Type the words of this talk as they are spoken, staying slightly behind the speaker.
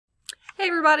Hey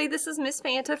everybody, this is Miss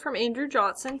Fanta from Andrew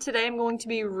Johnson. Today I'm going to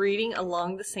be reading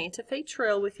Along the Santa Fe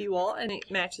Trail with you all, and it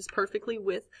matches perfectly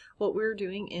with what we're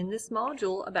doing in this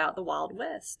module about the Wild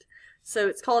West. So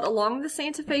it's called Along the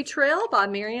Santa Fe Trail by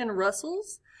Marianne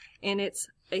Russells, and it's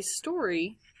a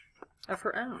story of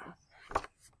her own.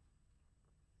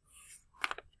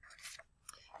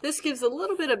 This gives a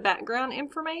little bit of background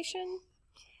information,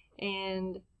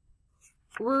 and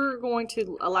we're going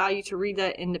to allow you to read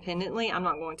that independently. I'm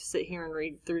not going to sit here and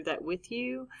read through that with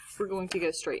you. We're going to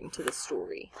go straight into the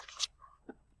story.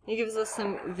 It gives us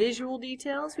some visual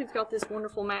details. We've got this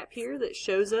wonderful map here that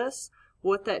shows us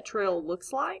what that trail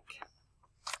looks like.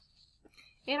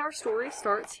 And our story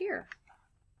starts here.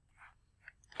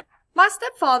 My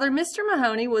stepfather, Mr.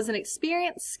 Mahoney, was an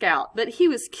experienced scout, but he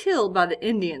was killed by the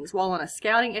Indians while on a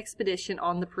scouting expedition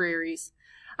on the prairies.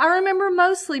 I remember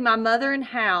mostly my mother and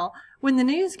how, when the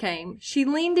news came, she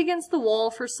leaned against the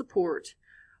wall for support,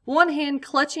 one hand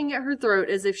clutching at her throat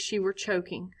as if she were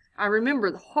choking. I remember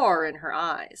the horror in her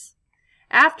eyes.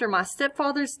 After my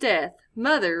stepfather's death,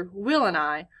 Mother, Will, and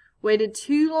I waited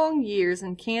 2 long years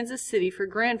in Kansas City for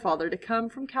Grandfather to come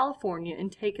from California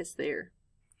and take us there.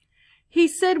 He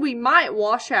said we might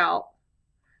wash out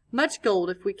much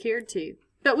gold if we cared to,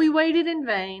 but we waited in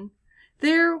vain.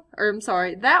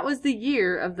 That was the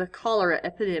year of the cholera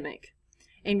epidemic,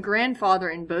 and Grandfather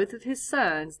and both of his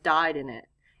sons died in it,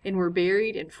 and were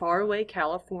buried in faraway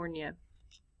California.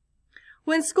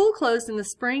 When school closed in the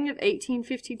spring of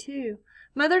 1852,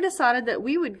 Mother decided that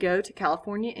we would go to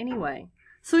California anyway,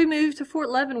 so we moved to Fort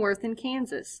Leavenworth in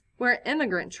Kansas, where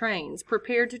immigrant trains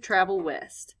prepared to travel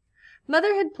west.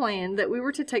 Mother had planned that we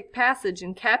were to take passage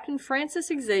in Captain Francis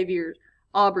Xavier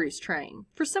Aubrey's train,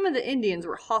 for some of the Indians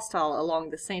were hostile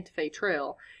along the Santa Fe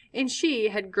Trail, and she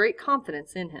had great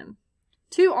confidence in him.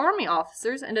 2 Army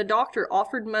officers and a doctor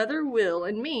offered Mother, Will,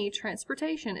 and me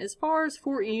transportation as far as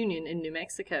Fort Union in New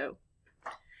Mexico.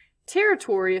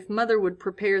 Territory if Mother would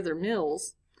prepare their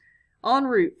meals en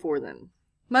route for them.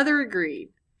 Mother agreed.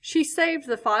 She saved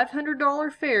the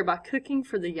 $500 fare by cooking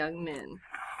for the young men.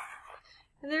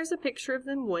 And there's a picture of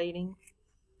them waiting.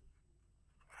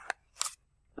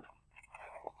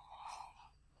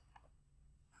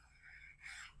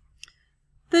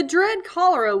 The dread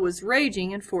cholera was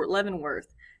raging in Fort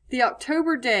Leavenworth. The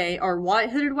October day our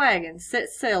white-hooded wagons set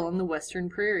sail on the western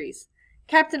prairies.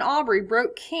 Captain Aubrey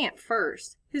broke camp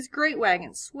first. His great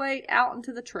wagon swayed out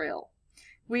into the trail.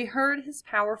 We heard his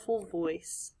powerful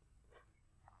voice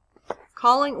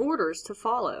calling orders to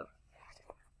follow.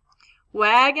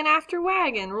 Wagon after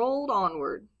wagon rolled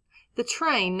onward. The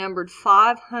train numbered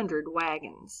 500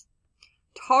 wagons.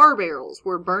 Tar barrels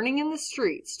were burning in the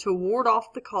streets to ward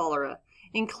off the cholera,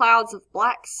 and clouds of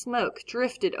black smoke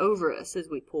drifted over us as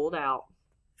we pulled out.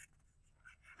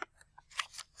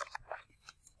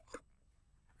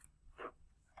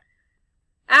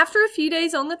 After a few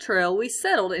days on the trail, we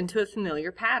settled into a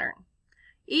familiar pattern.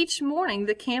 Each morning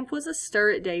the camp was astir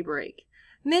at daybreak.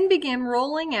 Men began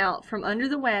rolling out from under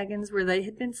the wagons where they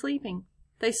had been sleeping.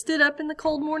 They stood up in the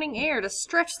cold morning air to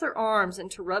stretch their arms and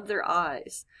to rub their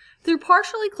eyes. Through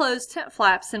partially closed tent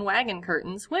flaps and wagon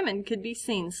curtains, women could be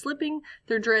seen slipping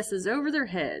their dresses over their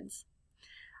heads.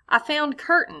 I found it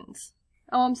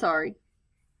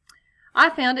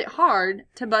hard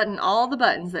to button all the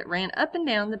buttons that ran up and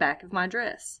down the back of my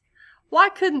dress. Why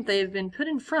couldn't they have been put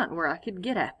in front where I could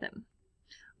get at them?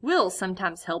 Will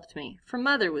sometimes helped me, for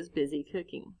Mother was busy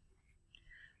cooking.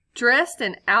 Dressed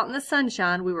and out in the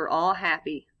sunshine, we were all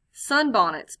happy.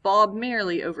 Sunbonnets bobbed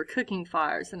merrily over cooking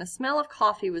fires, and a smell of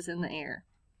coffee was in the air.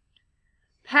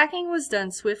 Packing was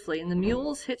done swiftly, and the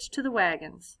mules hitched to the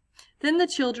wagons. Then the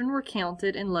children were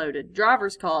counted and loaded.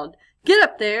 Drivers called, "Get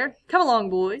up there! Come along,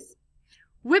 boys!"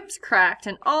 Whips cracked,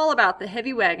 and all about the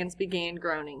heavy wagons began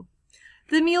groaning.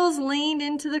 The mules leaned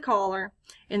into the collar,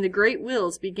 and the great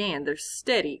wheels began their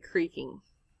steady creaking.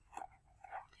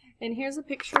 And here's a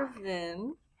picture of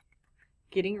them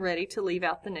getting ready to leave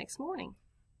out the next morning.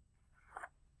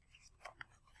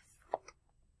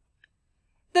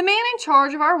 The man in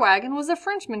charge of our wagon was a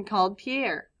Frenchman called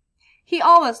Pierre. He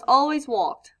almost always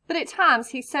walked, but at times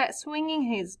he sat swinging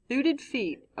his booted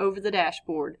feet over the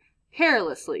dashboard,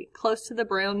 perilously close to the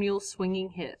brown mule's swinging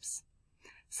hips.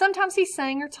 Sometimes he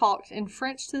sang or talked in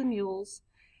French to the mules.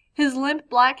 His limp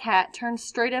black hat turned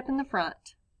straight up in the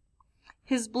front.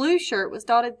 His blue shirt was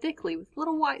dotted thickly with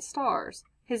little white stars.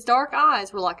 His dark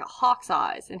eyes were like a hawk's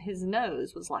eyes, and his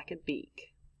nose was like a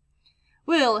beak.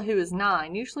 Will, who was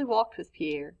 9, usually walked with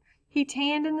Pierre. He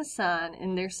tanned in the sun,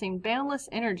 and there seemed boundless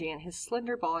energy in his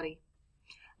slender body.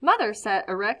 Mother sat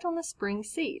erect on the spring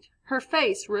seat, her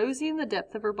face rosy in the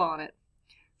depth of her bonnet.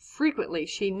 Frequently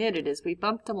she knitted as we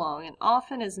bumped along, and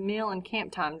often as meal and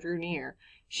camp time drew near,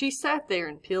 she sat there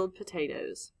and peeled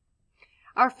potatoes.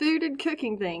 Our food and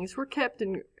cooking things were kept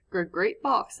in a great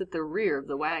box at the rear of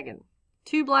the wagon.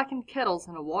 2 blackened kettles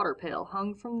and a water pail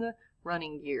hung from the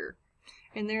running gear.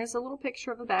 And there's a little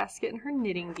picture of a basket and her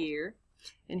knitting gear.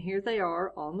 And here they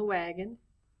are on the wagon.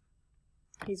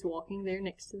 He's walking there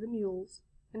next to the mules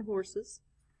and horses.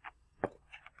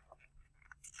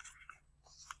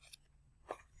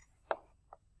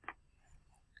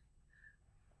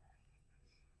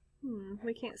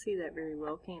 We can't see that very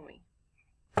well, can we?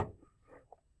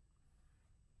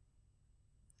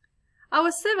 I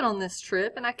was 7 on this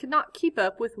trip, and I could not keep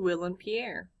up with Will and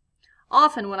Pierre.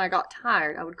 Often when I got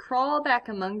tired, I would crawl back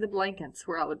among the blankets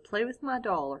where I would play with my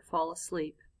doll or fall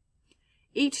asleep.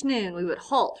 Each noon we would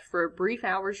halt for a brief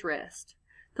hour's rest.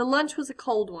 The lunch was a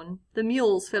cold one. The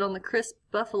mules fed on the crisp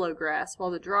buffalo grass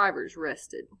while the drivers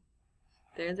rested.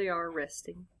 There they are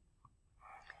resting.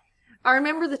 I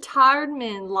remember the tired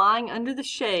men lying under the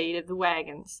shade of the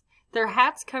wagons, their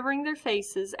hats covering their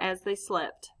faces as they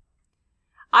slept.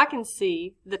 I can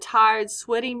see the tired,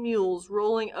 sweaty mules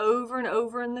rolling over and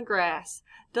over in the grass,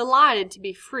 delighted to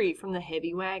be free from the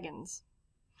heavy wagons.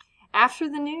 After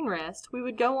the noon rest, we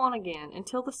would go on again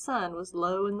until the sun was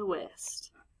low in the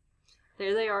west.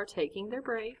 There they are taking their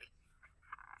break.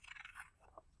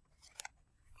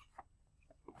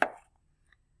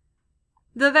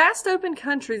 The vast open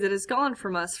country that has gone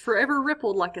from us forever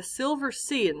rippled like a silver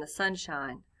sea in the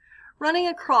sunshine. Running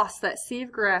across that sea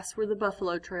of grass were the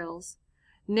buffalo trails,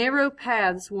 narrow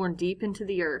paths worn deep into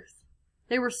the earth.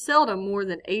 They were seldom more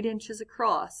than 8 inches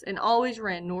across and always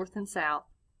ran north and south.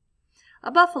 A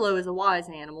buffalo is a wise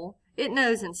animal. It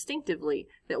knows instinctively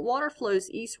that water flows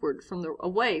eastward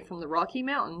away from the Rocky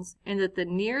Mountains, and that the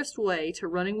nearest way to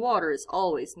running water is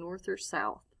always north or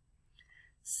south.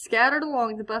 Scattered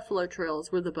along the buffalo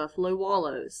trails were the buffalo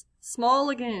wallows, small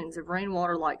lagoons of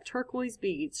rainwater like turquoise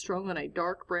beads strung on a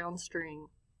dark brown string.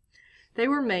 They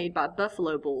were made by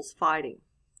buffalo bulls fighting.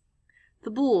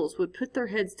 The bulls would put their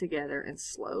heads together and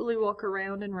slowly walk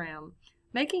around and round,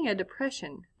 making a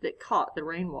depression that caught the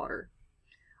rainwater.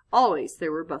 Always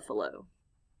there were buffalo.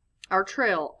 Our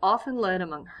trail often led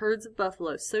among herds of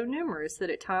buffalo so numerous that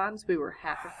at times we were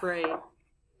half afraid.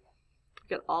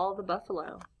 Look at all the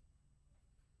buffalo.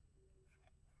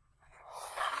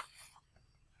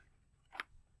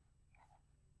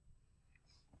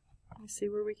 Let's see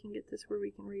where we can get this where we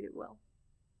can read it well.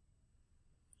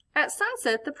 At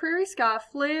sunset, the prairie sky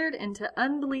flared into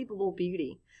unbelievable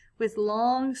beauty, with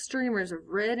long streamers of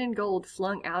red and gold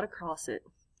flung out across it.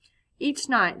 Each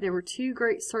night there were 2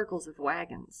 great circles of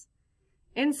wagons.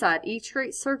 Inside each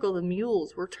great circle the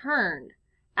mules were turned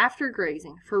after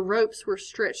grazing, for ropes were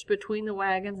stretched between the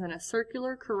wagons and a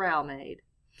circular corral made.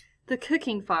 The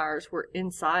cooking fires were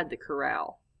inside the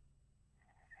corral.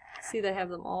 See, they have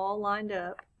them all lined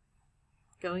up,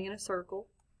 going in a circle.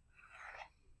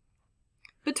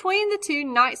 Between the 2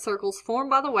 night circles formed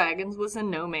by the wagons was a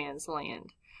no-man's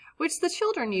land, which the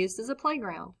children used as a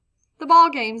playground. The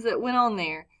ball games that went on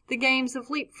there, the games of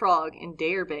leapfrog and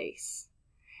dare base.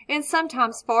 And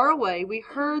sometimes far away we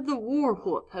heard the war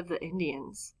whoop of the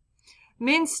Indians.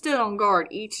 Men stood on guard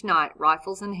each night,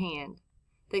 rifles in hand.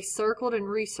 They circled and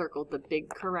recircled the big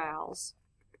corrals.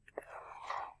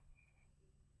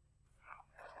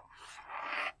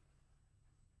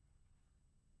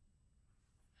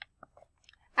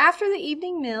 After the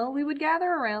evening meal, we would gather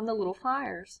around the little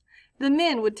fires. The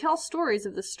men would tell stories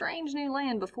of the strange new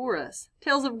land before us,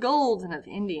 tales of gold and of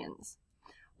Indians.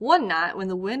 One night, when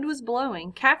the wind was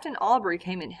blowing, Captain Aubrey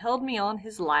came and held me on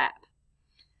his lap.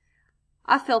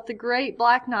 I felt the great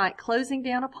black night closing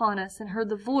down upon us and heard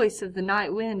the voice of the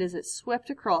night wind as it swept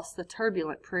across the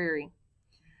turbulent prairie.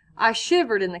 I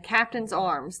shivered in the captain's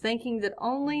arms, thinking that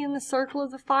only in the circle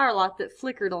of the firelight that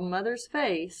flickered on Mother's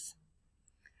face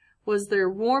was there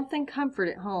warmth and comfort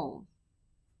at home.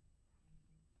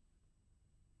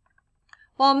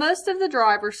 While most of the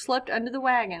drivers slept under the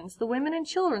wagons, the women and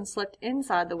children slept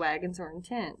inside the wagons or in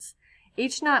tents.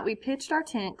 Each night we pitched our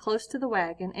tent close to the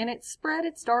wagon, and it spread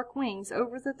its dark wings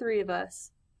over the 3 of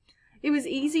us. It was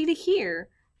easy to hear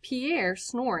Pierre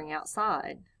snoring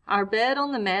outside. Our bed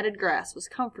on the matted grass was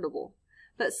comfortable,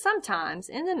 but sometimes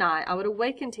in the night I would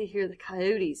awaken to hear the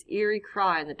coyote's eerie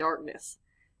cry in the darkness.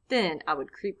 Then I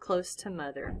would creep close to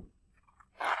Mother.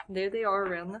 There they are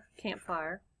around the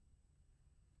campfire.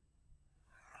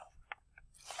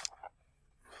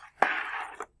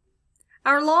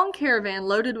 Our long caravan,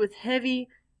 loaded with heavy,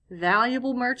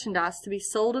 valuable merchandise to be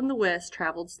sold in the West,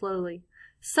 traveled slowly.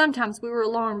 Sometimes we were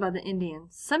alarmed by the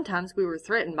Indians, sometimes we were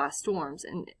threatened by storms,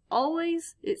 and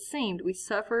always, it seemed, we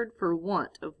suffered for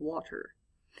want of water.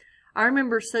 I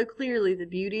remember so clearly the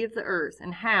beauty of the earth,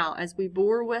 and how, as we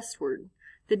bore westward,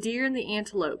 the deer and the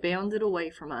antelope bounded away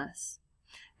from us.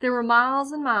 There were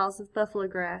miles and miles of buffalo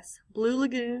grass, blue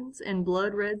lagoons, and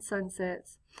blood-red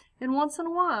sunsets, and once in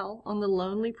a while, on the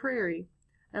lonely prairie,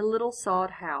 a little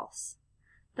sod house,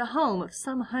 the home of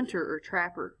some hunter or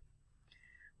trapper.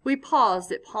 We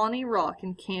paused at Pawnee Rock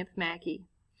and Camp Mackey.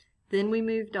 Then we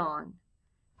moved on.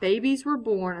 Babies were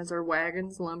born as our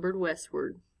wagons lumbered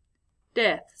westward.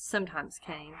 Death sometimes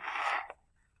came.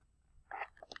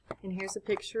 And here's a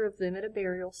picture of them at a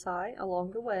burial site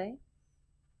along the way.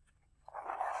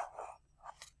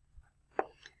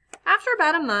 After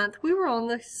about a month, we were on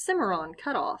the Cimarron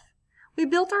cutoff. We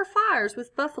built our fires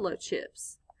with buffalo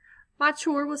chips. My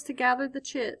chore was to gather the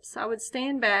chips. I would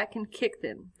stand back and kick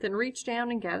them, then reach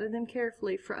down and gather them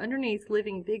carefully, for underneath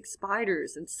living big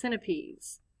spiders and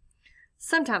centipedes.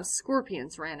 Sometimes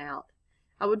scorpions ran out.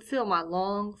 I would fill my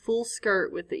long, full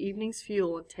skirt with the evening's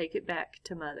fuel and take it back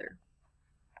to Mother.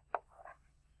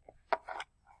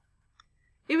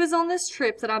 It was on this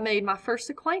trip that I made my first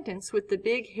acquaintance with the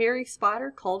big hairy spider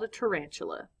called a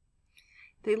tarantula.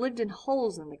 They lived in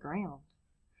holes in the ground.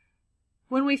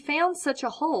 When we found such a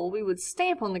hole, we would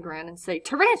stamp on the ground and say,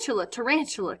 "Tarantula,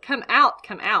 tarantula, come out,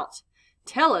 come out.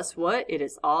 Tell us what it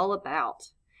is all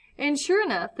about." And sure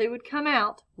enough, they would come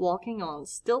out, walking on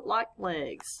stilt-like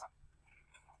legs.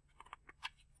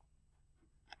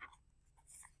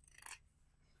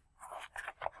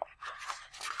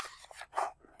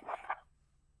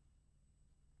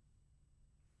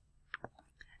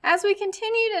 As we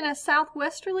continued in a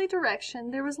southwesterly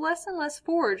direction, there was less and less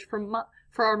forage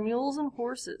for our mules and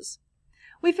horses.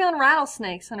 We found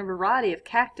rattlesnakes and a variety of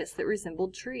cactus that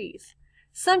resembled trees.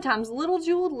 Sometimes little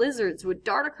jeweled lizards would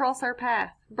dart across our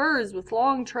path. Birds with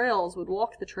long trails would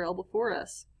walk the trail before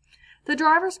us. The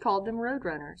drivers called them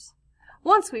roadrunners.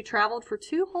 Once we traveled for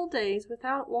 2 whole days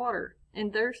without water,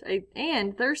 and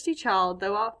thirsty child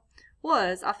though I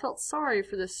was, I felt sorry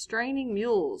for the straining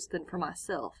mules than for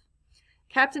myself.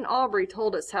 Captain Aubrey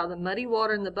told us how the muddy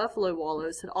water in the buffalo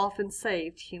wallows had often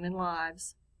saved human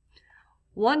lives.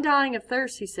 One dying of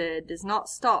thirst, he said, does not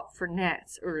stop for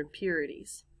gnats or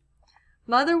impurities.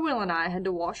 Mother Will and I had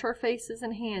to wash our faces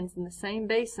and hands in the same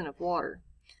basin of water.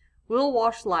 Will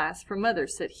washed last, for Mother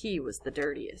said he was the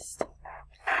dirtiest.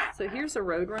 So here's a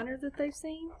roadrunner that they've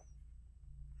seen.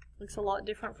 Looks a lot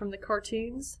different from the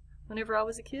cartoons whenever I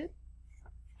was a kid.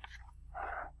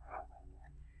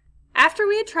 After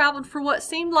we had traveled for what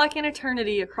seemed like an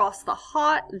eternity across the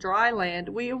hot, dry land,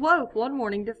 we awoke one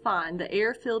morning to find the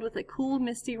air filled with a cool,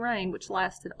 misty rain which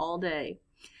lasted all day.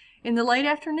 In the late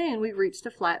afternoon, we reached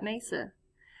a flat mesa.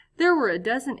 There were a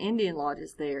dozen Indian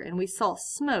lodges there, and we saw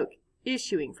smoke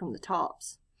issuing from the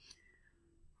tops.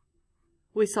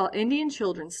 We saw Indian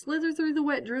children slither through the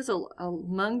wet drizzle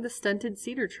among the stunted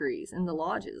cedar trees in the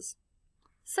lodges.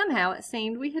 Somehow it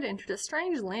seemed we had entered a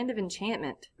strange land of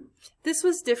enchantment. This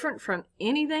was different from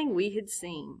anything we had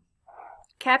seen.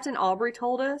 Captain Aubrey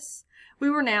told us we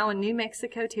were now in New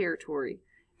Mexico territory.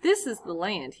 This is the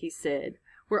land, he said,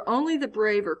 where only the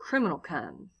brave or criminal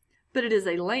come, but it is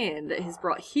a land that has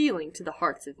brought healing to the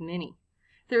hearts of many.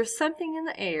 There is something in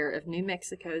the air of New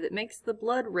Mexico that makes the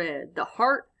blood red, the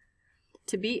heart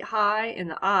to beat high, and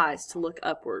the eyes to look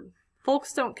upward.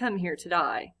 Folks don't come here to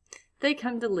die. They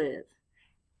come to live.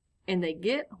 And they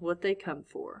get what they come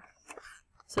for.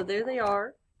 So there they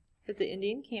are at the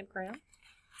Indian campground.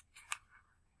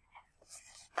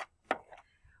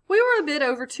 We were a bit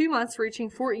over 2 months reaching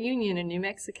Fort Union in New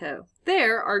Mexico.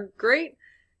 There our great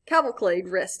cavalcade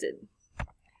rested.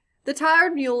 The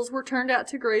tired mules were turned out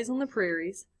to graze on the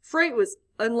prairies. Freight was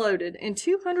unloaded, and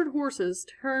 200 horses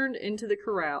turned into the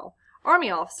corral.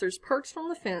 Army officers perched on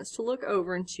the fence to look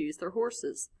over and choose their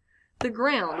horses. The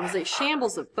ground was a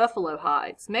shambles of buffalo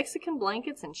hides, Mexican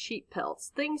blankets, and sheep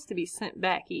pelts, things to be sent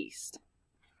back east.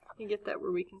 Let me get that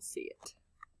where we can see it.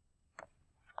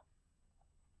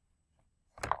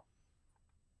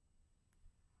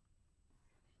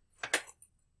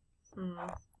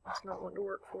 It's not wanting to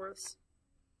work for us.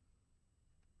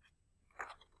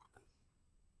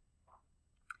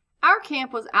 Our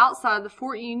camp was outside the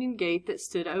Fort Union gate that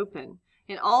stood open,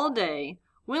 and all day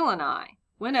Will and I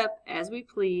went up as we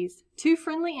pleased. 2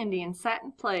 friendly Indians sat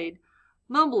and played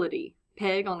mumblety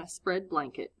peg on a spread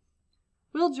blanket.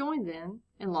 Will joined them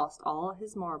and lost all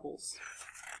his marbles.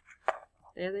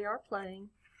 There they are playing.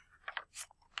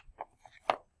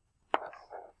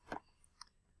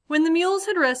 When the mules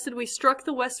had rested, we struck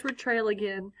the westward trail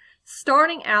again,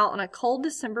 starting out on a cold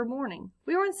December morning.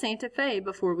 We were in Santa Fe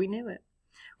before we knew it.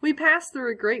 We passed through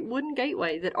a great wooden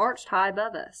gateway that arched high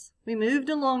above us. We moved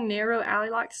along narrow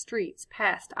alley-like streets,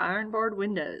 past iron-barred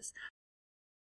windows,